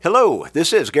Hello,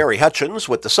 this is Gary Hutchins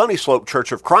with the Sunny Slope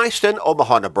Church of Christ in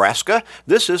Omaha, Nebraska.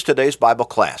 This is today's Bible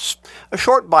class. A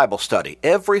short Bible study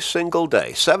every single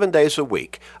day, 7 days a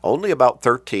week, only about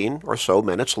 13 or so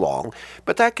minutes long,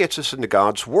 but that gets us into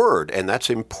God's Word, and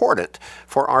that's important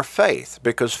for our faith,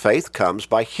 because faith comes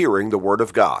by hearing the Word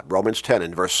of God. Romans 10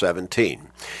 and verse 17.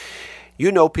 You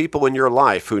know people in your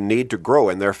life who need to grow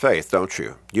in their faith, don't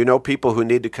you? You know people who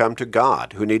need to come to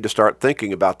God, who need to start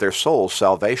thinking about their soul's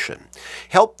salvation.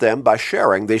 Help them by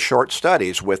sharing these short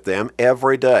studies with them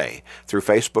every day through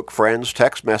Facebook friends,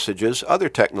 text messages, other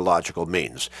technological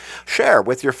means. Share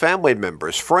with your family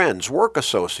members, friends, work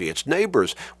associates,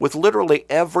 neighbors, with literally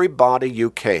everybody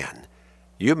you can.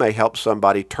 You may help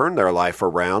somebody turn their life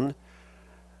around.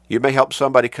 You may help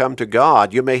somebody come to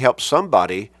God. You may help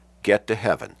somebody get to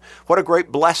heaven. What a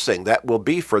great blessing that will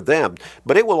be for them,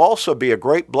 but it will also be a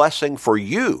great blessing for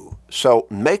you. So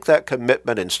make that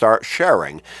commitment and start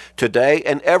sharing today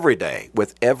and every day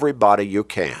with everybody you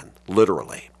can,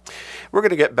 literally. We're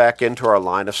going to get back into our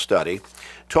line of study,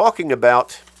 talking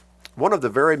about one of the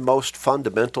very most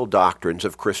fundamental doctrines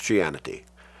of Christianity,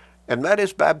 and that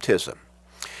is baptism.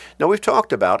 Now, we've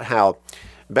talked about how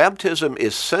baptism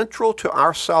is central to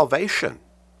our salvation.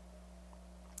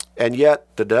 And yet,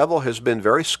 the devil has been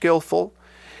very skillful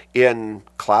in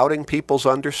clouding people's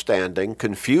understanding,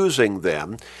 confusing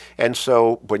them. And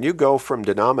so when you go from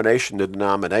denomination to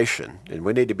denomination, and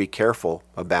we need to be careful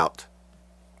about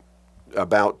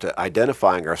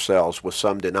identifying ourselves with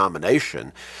some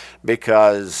denomination,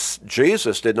 because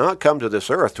Jesus did not come to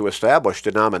this earth to establish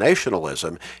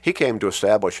denominationalism. He came to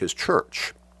establish his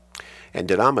church. And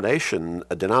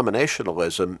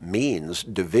denominationalism means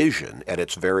division at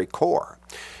its very core.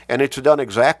 And it's done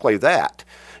exactly that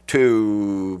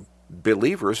to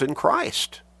believers in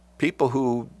Christ, people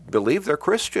who believe they're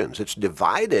Christians. It's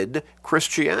divided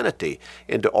Christianity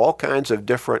into all kinds of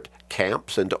different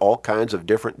camps, into all kinds of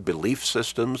different belief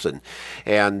systems and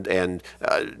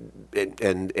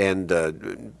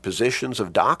positions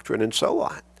of doctrine and so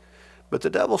on. But the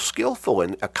devil's skillful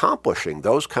in accomplishing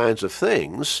those kinds of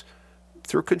things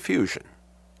through confusion,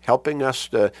 helping us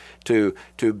to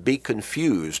be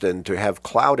confused and to have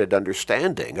clouded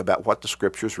understanding about what the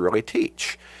Scriptures really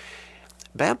teach.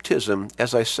 Baptism,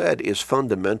 as I said, is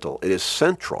fundamental. It is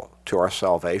central to our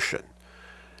salvation.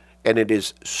 And it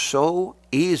is so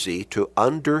easy to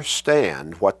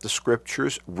understand what the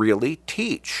Scriptures really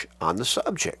teach on the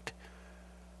subject.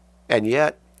 And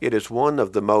yet, it is one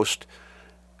of the most,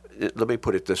 let me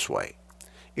put it this way,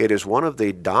 it is one of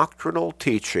the doctrinal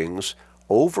teachings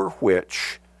over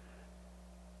which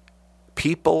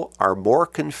people are more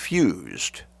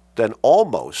confused than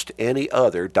almost any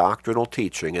other doctrinal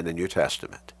teaching in the New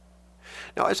Testament.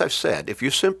 Now, as I've said, if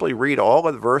you simply read all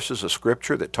of the verses of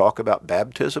Scripture that talk about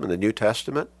baptism in the New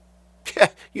Testament,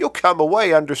 you'll come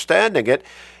away understanding it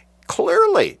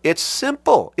clearly. It's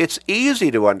simple. It's easy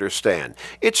to understand.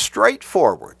 It's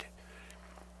straightforward.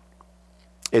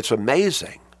 It's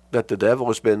amazing that the devil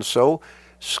has been so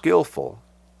skillful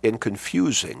in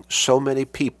confusing so many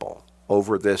people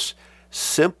over this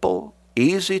simple,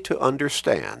 easy to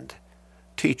understand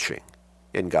teaching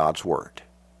in God's Word.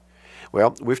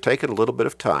 Well, we've taken a little bit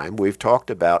of time. We've talked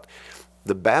about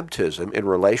the baptism in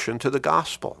relation to the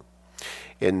gospel.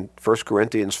 In 1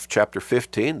 Corinthians chapter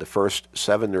 15, the first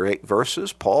 7 or 8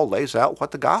 verses, Paul lays out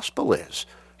what the gospel is.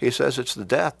 He says it's the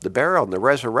death, the burial, and the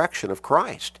resurrection of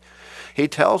Christ. He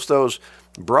tells those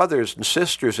brothers and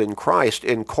sisters in Christ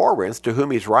in Corinth, to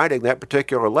whom he's writing that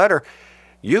particular letter,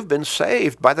 you've been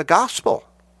saved by the gospel.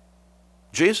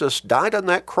 Jesus died on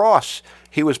that cross.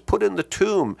 He was put in the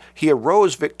tomb. He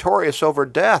arose victorious over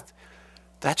death.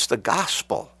 That's the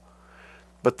gospel.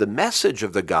 But the message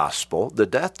of the gospel, the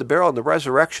death, the burial, and the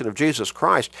resurrection of Jesus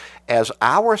Christ as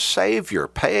our Savior,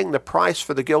 paying the price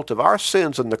for the guilt of our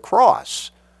sins on the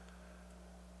cross,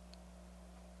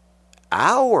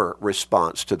 our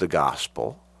response to the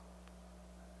gospel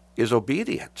is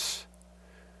obedience.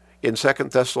 In 2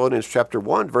 Thessalonians chapter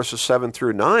 1, verses 7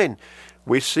 through 9,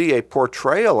 we see a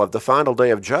portrayal of the final day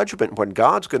of judgment when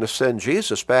God's going to send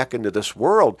Jesus back into this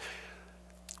world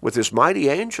with his mighty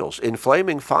angels in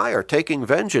flaming fire, taking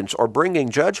vengeance or bringing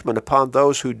judgment upon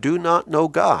those who do not know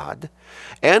God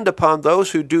and upon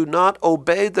those who do not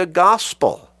obey the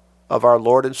gospel of our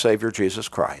Lord and Savior Jesus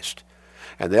Christ.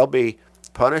 And they'll be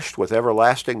punished with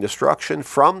everlasting destruction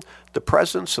from the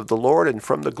presence of the Lord and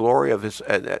from the glory of his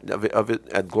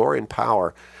glory and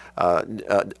power,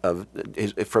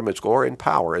 from its glory and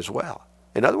power as well.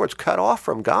 In other words, cut off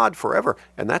from God forever,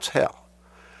 and that's hell.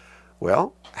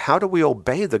 Well, how do we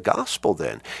obey the gospel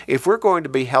then? If we're going to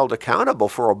be held accountable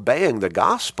for obeying the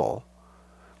gospel,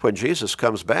 when Jesus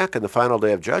comes back in the final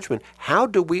day of judgment, how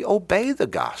do we obey the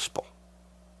gospel?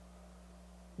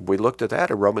 We looked at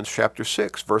that in Romans chapter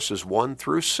 6, verses 1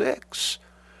 through 6.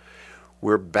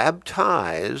 We're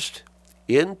baptized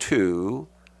into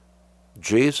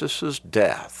Jesus'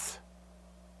 death.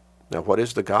 Now, what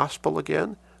is the gospel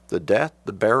again? The death,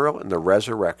 the burial, and the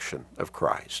resurrection of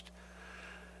Christ.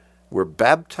 We're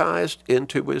baptized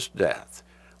into his death.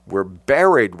 We're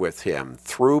buried with him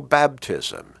through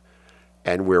baptism.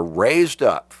 And we're raised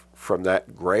up from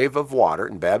that grave of water.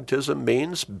 And baptism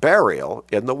means burial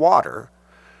in the water,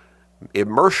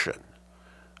 immersion.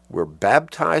 We're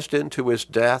baptized into his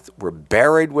death. We're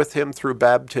buried with him through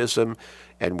baptism.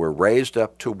 And we're raised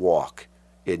up to walk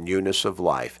in newness of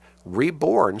life,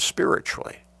 reborn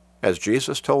spiritually. As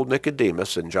Jesus told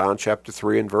Nicodemus in John chapter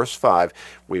 3 and verse 5,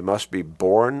 we must be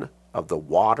born of the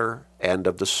water and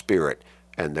of the Spirit.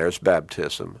 And there's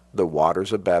baptism, the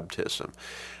waters of baptism.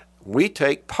 We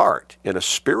take part in a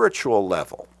spiritual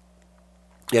level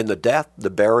in the death, the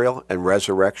burial, and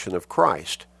resurrection of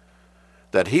Christ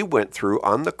that he went through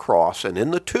on the cross and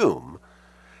in the tomb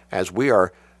as we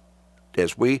are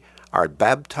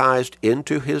baptized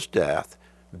into his death,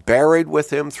 buried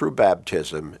with him through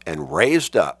baptism, and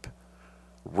raised up,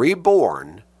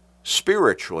 reborn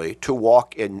spiritually to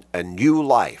walk in a new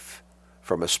life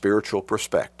from a spiritual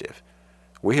perspective.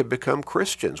 We have become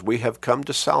Christians. We have come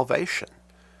to salvation.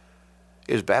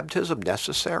 Is baptism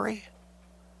necessary?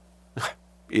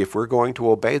 If we're going to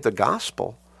obey the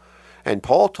gospel. And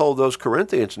Paul told those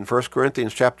Corinthians in 1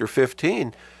 Corinthians chapter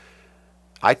 15,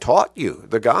 I taught you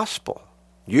the gospel.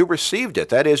 You received it.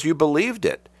 That is, you believed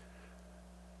it.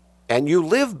 And you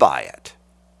live by it.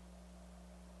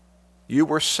 You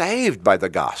were saved by the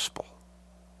gospel.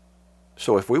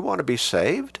 So if we want to be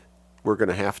saved, we're going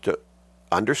to have to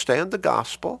understand the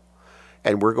gospel,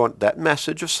 and we're going that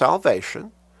message of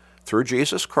salvation through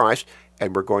Jesus Christ,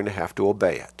 and we're going to have to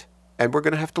obey it. And we're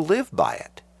going to have to live by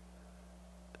it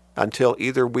until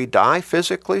either we die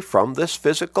physically from this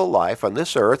physical life on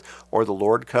this earth, or the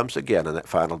Lord comes again on that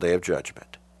final day of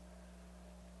judgment.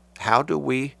 How do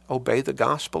we obey the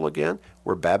gospel again?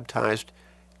 We're baptized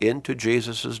into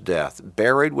Jesus' death,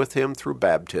 buried with him through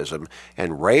baptism,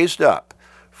 and raised up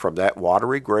from that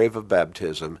watery grave of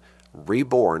baptism,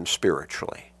 reborn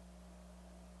spiritually.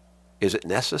 Is it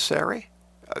necessary?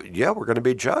 Yeah, we're going to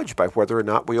be judged by whether or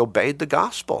not we obeyed the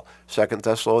gospel. 2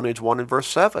 Thessalonians 1 and verse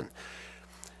 7.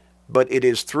 But it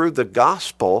is through the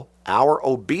gospel, our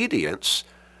obedience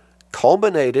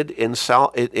culminated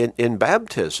in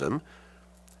baptism,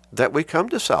 that we come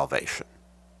to salvation.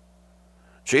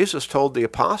 Jesus told the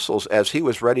apostles as he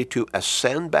was ready to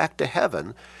ascend back to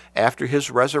heaven after his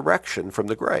resurrection from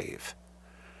the grave.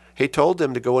 He told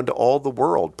them to go into all the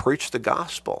world, preach the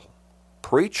gospel.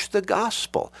 Preach the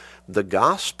gospel. The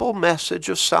gospel message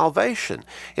of salvation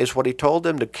is what he told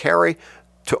them to carry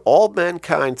to all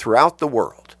mankind throughout the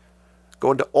world.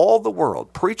 Go into all the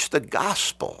world, preach the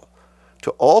gospel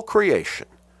to all creation.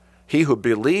 He who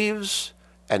believes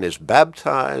and is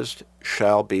baptized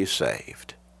shall be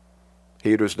saved.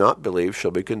 He who does not believe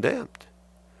shall be condemned.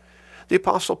 The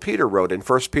Apostle Peter wrote in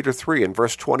 1 Peter 3 and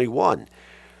verse 21,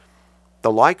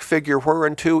 the like figure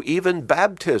whereunto even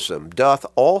baptism doth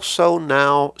also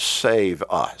now save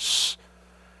us.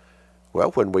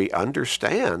 Well, when we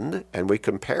understand and we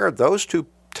compare those two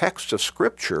texts of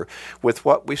Scripture with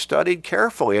what we studied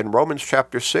carefully in Romans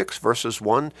chapter 6, verses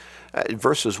 1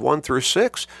 through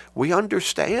 6, we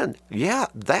understand, yeah,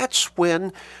 that's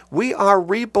when we are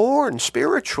reborn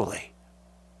spiritually.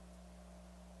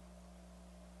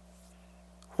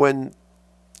 When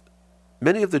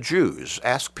many of the Jews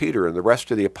asked Peter and the rest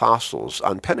of the apostles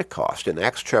on Pentecost in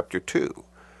Acts chapter 2,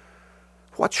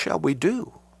 what shall we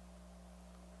do?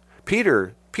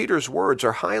 Peter's words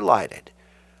are highlighted.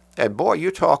 And boy, you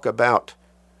talk about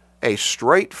a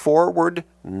straightforward,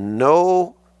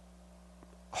 no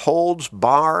holds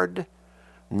barred,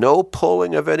 no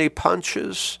pulling of any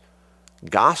punches,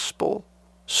 gospel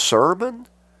sermon.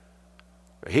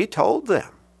 He told them,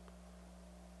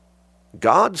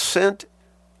 God sent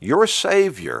your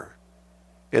Savior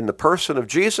in the person of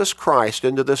Jesus Christ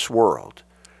into this world.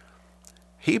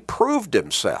 He proved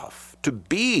himself to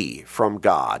be from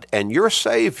God and your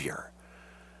Savior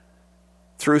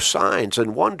through signs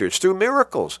and wonders, through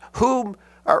miracles,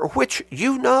 which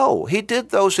you know. He did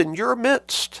those in your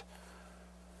midst.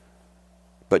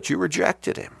 But you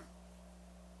rejected him.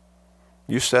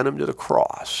 You sent him to the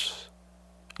cross.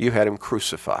 You had him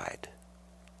crucified.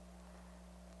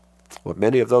 Well,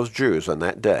 many of those Jews on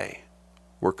that day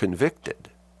were convicted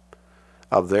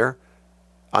of their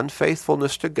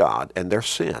unfaithfulness to God and their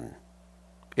sin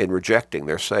in rejecting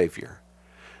their Savior.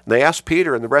 And they asked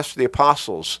Peter and the rest of the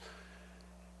apostles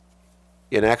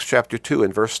in Acts chapter 2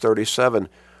 and verse 37,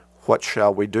 what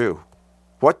shall we do?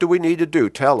 What do we need to do?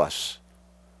 Tell us.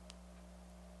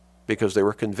 Because they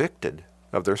were convicted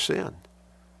of their sin.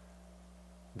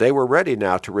 They were ready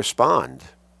now to respond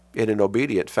in an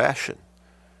obedient fashion.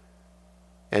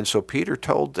 And so Peter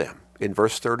told them in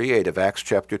verse 38 of Acts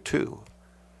chapter 2,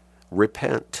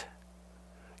 repent.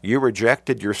 You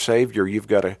rejected your Savior, you've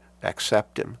got to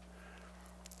accept him.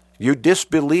 You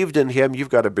disbelieved in him, you've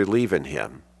got to believe in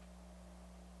him.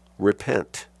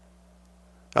 Repent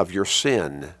of your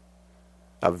sin,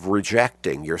 of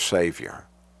rejecting your Savior.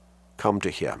 Come to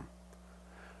him.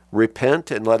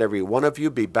 Repent and let every one of you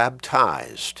be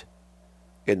baptized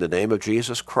in the name of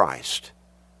Jesus Christ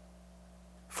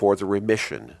for the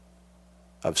remission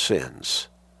of sins,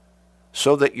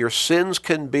 so that your sins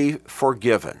can be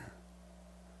forgiven,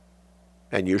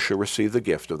 and you shall receive the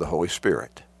gift of the Holy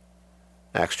Spirit.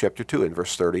 Acts chapter 2 and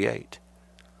verse 38.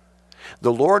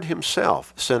 The Lord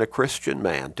himself sent a Christian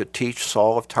man to teach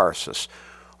Saul of Tarsus,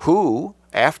 who,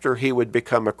 after he would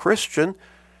become a Christian,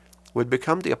 would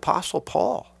become the Apostle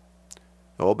Paul.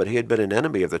 Oh, but he had been an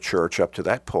enemy of the church up to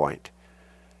that point.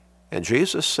 And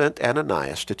Jesus sent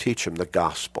Ananias to teach him the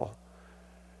gospel.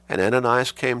 And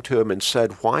Ananias came to him and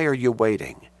said, why are you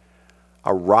waiting?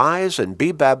 Arise and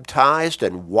be baptized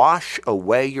and wash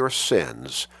away your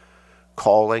sins,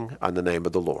 calling on the name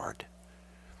of the Lord.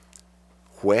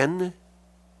 When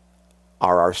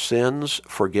are our sins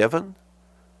forgiven?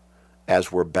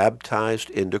 As we're baptized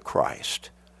into Christ.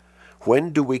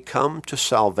 When do we come to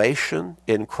salvation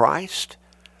in Christ?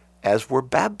 As we're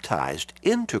baptized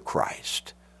into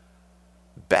Christ.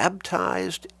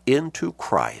 Baptized into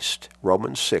Christ.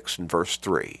 Romans 6 and verse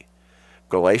 3.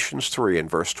 Galatians 3 and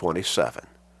verse 27.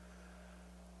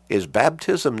 Is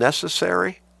baptism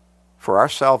necessary for our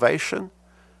salvation?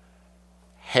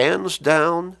 Hands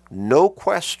down, no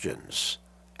questions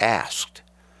asked.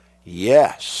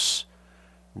 Yes.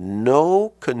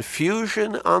 No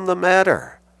confusion on the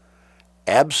matter.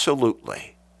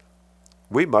 Absolutely.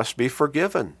 We must be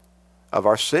forgiven of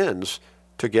our sins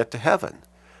to get to heaven,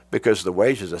 because the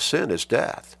wages of sin is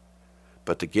death,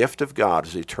 but the gift of God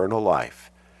is eternal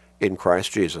life in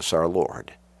Christ Jesus our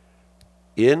Lord.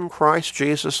 In Christ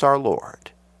Jesus our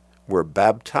Lord, we're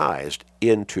baptized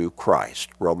into Christ.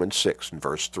 Romans 6 and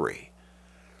verse 3.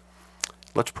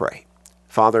 Let's pray.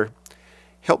 Father,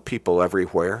 help people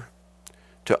everywhere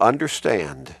to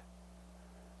understand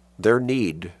their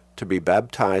need to be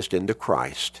baptized into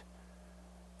Christ,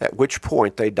 at which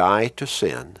point they die to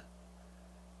sin,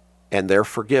 and they're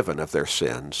forgiven of their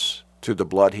sins through the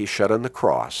blood he shed on the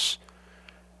cross,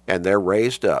 and they're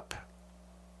raised up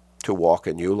to walk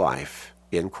a new life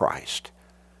in Christ.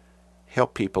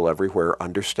 Help people everywhere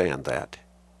understand that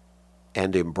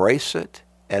and embrace it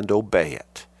and obey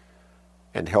it,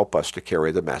 and help us to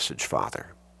carry the message,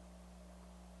 Father.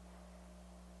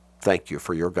 Thank you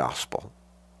for your gospel.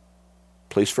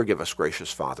 Please forgive us,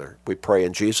 gracious Father. We pray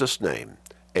in Jesus' name.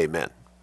 Amen.